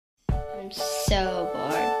I'm so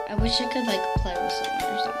bored. I wish I could like play with someone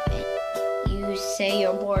or something. You say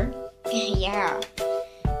you're bored? Yeah.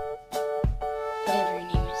 Whatever your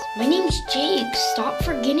name is. My name's Jake. Stop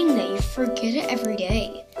forgetting that. You forget it every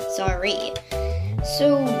day. Sorry.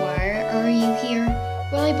 So why are you here?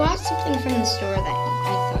 Well, I bought something from the store that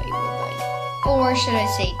I thought you would like. Or should I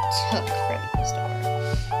say took from the store.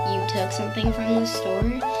 You took something from the store?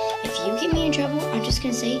 If you get me in trouble, I'm just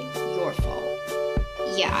gonna say your fault.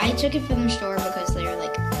 Yeah, I took it from the store because they were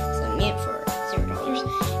like selling it for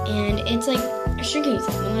 $0. And it's like a shrinking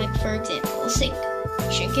something, like for example, a sink.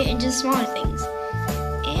 Shrink it into smaller things.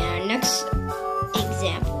 And next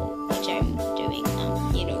example, which I'm doing,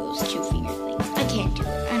 you know, those 2-finger things. I can't do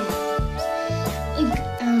it. I don't have fingers. Like,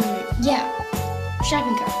 yeah,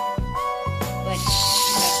 shopping cart. But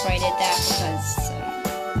that's why I did that because,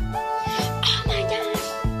 oh my god,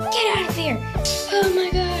 get out of here! Oh my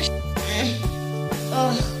gosh!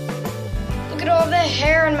 Ugh. Look at all the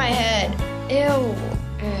hair on my head. Ew.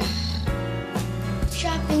 Ugh.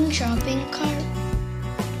 Shopping cart.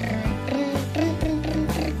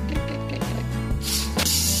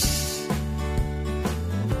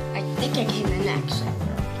 I think I came in next.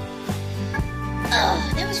 Ugh,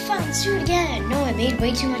 that was fun. Let's do it again. No, I made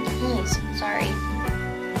way too much noise. Sorry.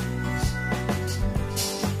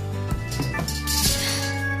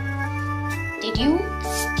 Did you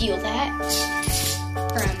steal that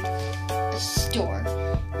from a store?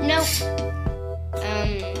 Nope.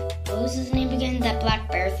 What was his name again? That black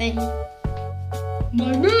bear thing?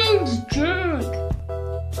 My name's Jake.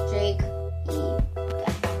 Jake E.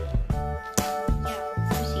 Yeah,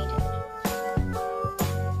 proceeded.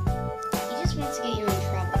 He just wants to get you in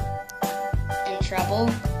trouble. In trouble?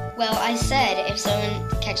 Well, I said if someone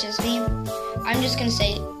catches me, I'm just gonna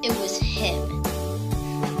say it was him.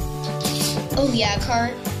 Oh yeah,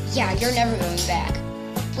 cart? Yeah, you're never going back.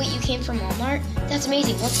 Wait, you came from Walmart? That's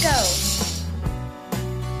amazing, let's go.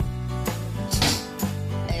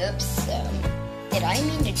 Oops, did I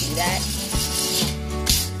mean to do that?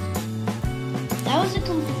 That was a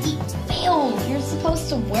complete fail. You're supposed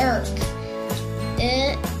to work.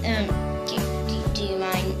 Do you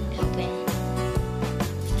mind helping?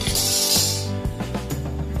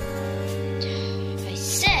 I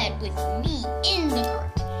said with me in the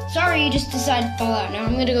cart. Sorry, you just decided to fall out. Now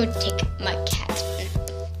I'm gonna go take my cat.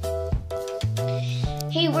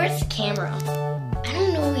 Hey, where's the camera? I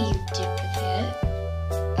don't know what you did with it.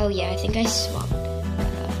 Oh yeah, I think I swapped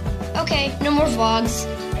it. Okay, no more vlogs.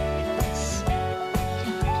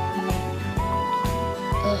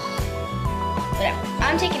 Ugh. Whatever.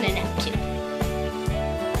 I'm taking a nap too.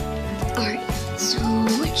 Alright, so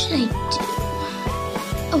what should I do?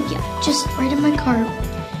 Oh yeah, just right in my car.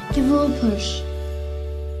 Give a little push.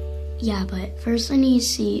 Yeah, but first I need to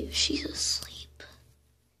see if she's asleep.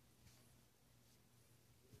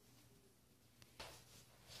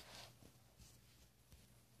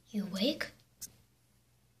 You awake?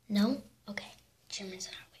 No? Okay. German's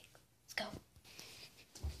not awake. Let's go.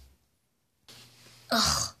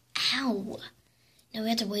 Ugh. Ow. Now we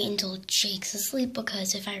have to wait until Jake's asleep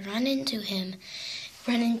because if I run into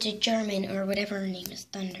German or whatever her name is,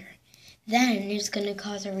 Thunder, then it's gonna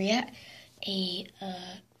cause whatever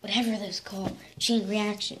that's called, chain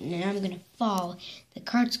reaction, and I'm gonna fall. The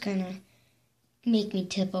cart's gonna make me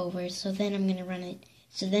tip over, so then I'm gonna run it,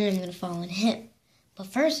 so then I'm gonna fall and hit. But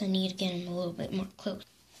first I need to get him a little bit more close.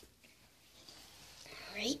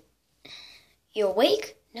 Alright. You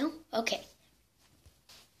awake? No? Okay.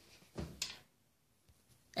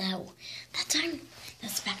 Ow. That time,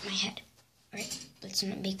 that's the back of my head. Alright, let's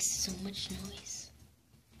not make so much noise.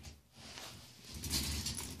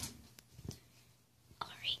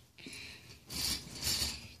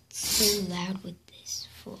 So loud with this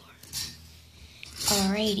floor.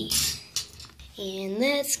 Alrighty. And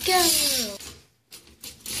let's go.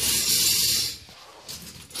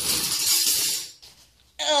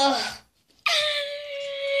 Ugh.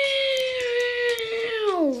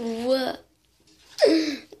 Ow.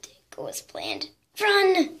 Didn't go as planned.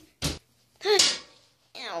 Run.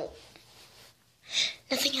 Ow.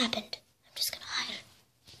 Nothing happened. I'm just gonna hide.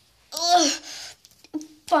 Ugh.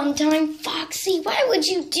 Fun time, Foxy. Why would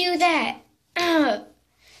you do that? Are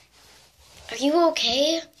you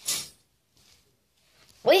okay?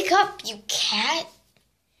 Wake up, you cat.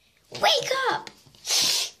 Wake up.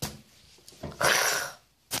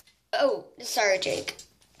 Oh, sorry, Jake.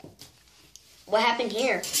 What happened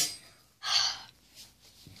here?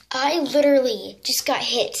 I literally just got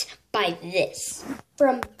hit by this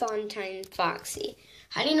from Funtime Foxy.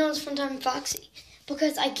 How do you know it's Funtime Foxy?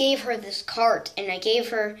 Because I gave her this cart and I gave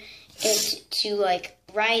her it to like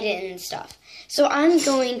ride it and stuff. So I'm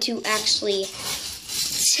going to actually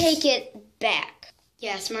take it back.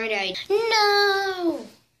 Yeah, smart idea. No!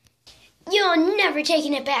 You're never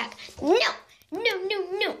taking it back. No! No, no,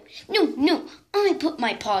 no, no, no. I put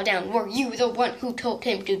my paw down. Were you the one who told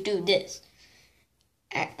him to do this?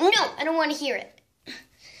 No, I don't want to hear it.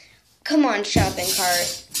 Come on, shopping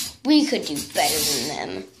cart. We could do better than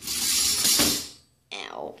them.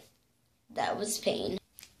 Ow. That was pain.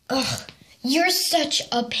 Ugh, you're such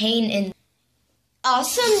a pain in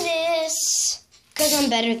awesomeness. Because I'm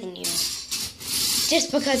better than you.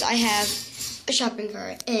 Just because I have a shopping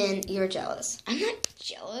cart and you're jealous. I'm not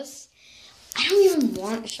jealous. I don't even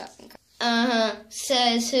want a shopping cart.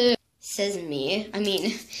 Says who? Says me. I mean,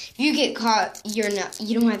 if you get caught, you don't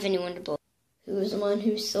have anyone to blame. Who's the one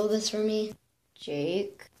who stole this from me?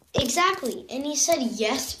 Jake. Exactly. And he said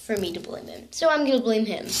yes for me to blame him. So I'm going to blame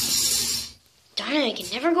him. Darn it, I can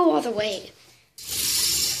never go all the way.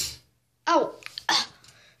 Oh.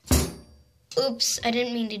 Oops, I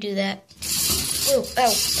didn't mean to do that. Oh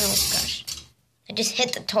gosh. I just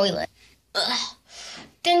hit the toilet. Ugh.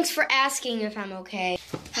 Thanks for asking if I'm okay.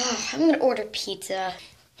 I'm going to order pizza.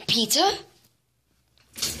 Pizza?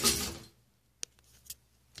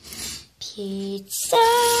 Pizza!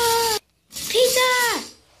 Pizza!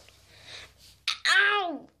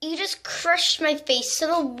 Ow! You just crushed my face to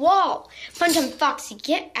the wall. Punch on Foxy,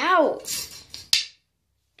 get out.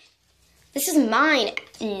 This is mine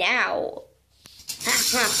now.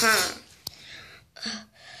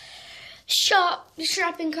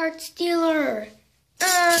 Shopping cart stealer.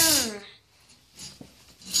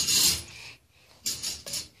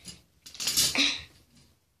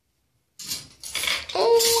 Oh,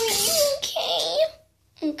 are you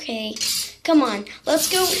okay? Okay. Come on, let's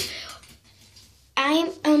go.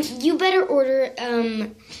 You better order,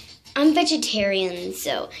 I'm vegetarian,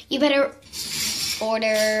 so you better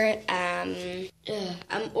order, I'm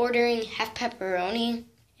ordering half pepperoni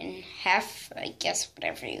and half, I guess,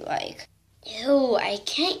 whatever you like. Ew, I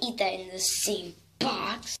can't eat that in the same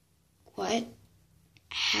box. What?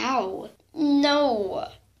 How? No.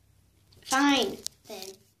 Fine,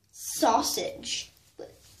 then. Sausage.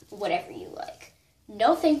 Whatever you like.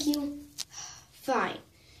 No, thank you. Fine.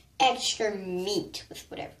 Extra meat with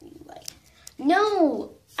whatever you like.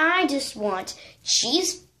 No, I just want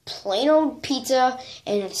cheese, plain old pizza,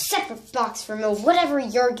 and a separate box for whatever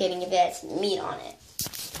you're getting if it has meat on it.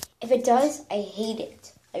 If it does, I hate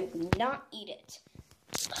it. I will not eat it.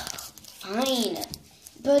 Fine.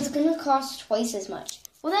 But it's gonna cost twice as much.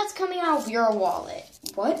 Well, that's coming out of your wallet.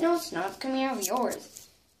 What? No, it's not coming out of yours.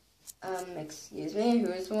 Excuse me,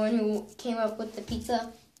 who's the one who came up with the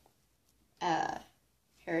pizza?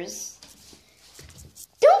 Hers.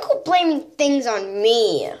 Don't go blaming things on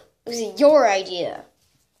me. It was your idea.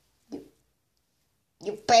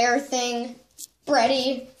 You bear thing.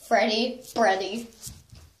 Freddy.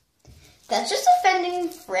 That's just offending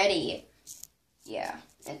Freddy. Yeah,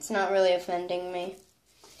 it's not really offending me.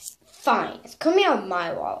 Fine, it's coming out of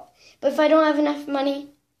my wallet. But if I don't have enough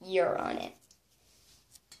money, you're on it.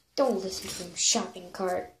 Don't listen to him, shopping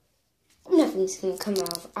cart. Nothing's gonna come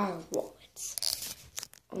out of our wallets.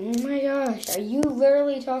 Oh my gosh, are you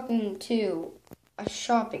literally talking to a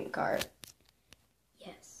shopping cart?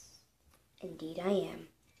 Yes, indeed I am.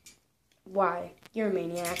 Why? You're a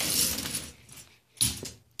maniac.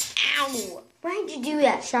 Ow! Why'd you do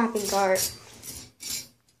that, shopping cart?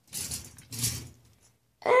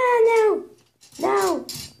 No! No!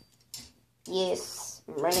 Yes,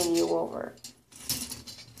 I'm running you over.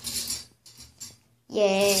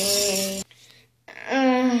 Yay!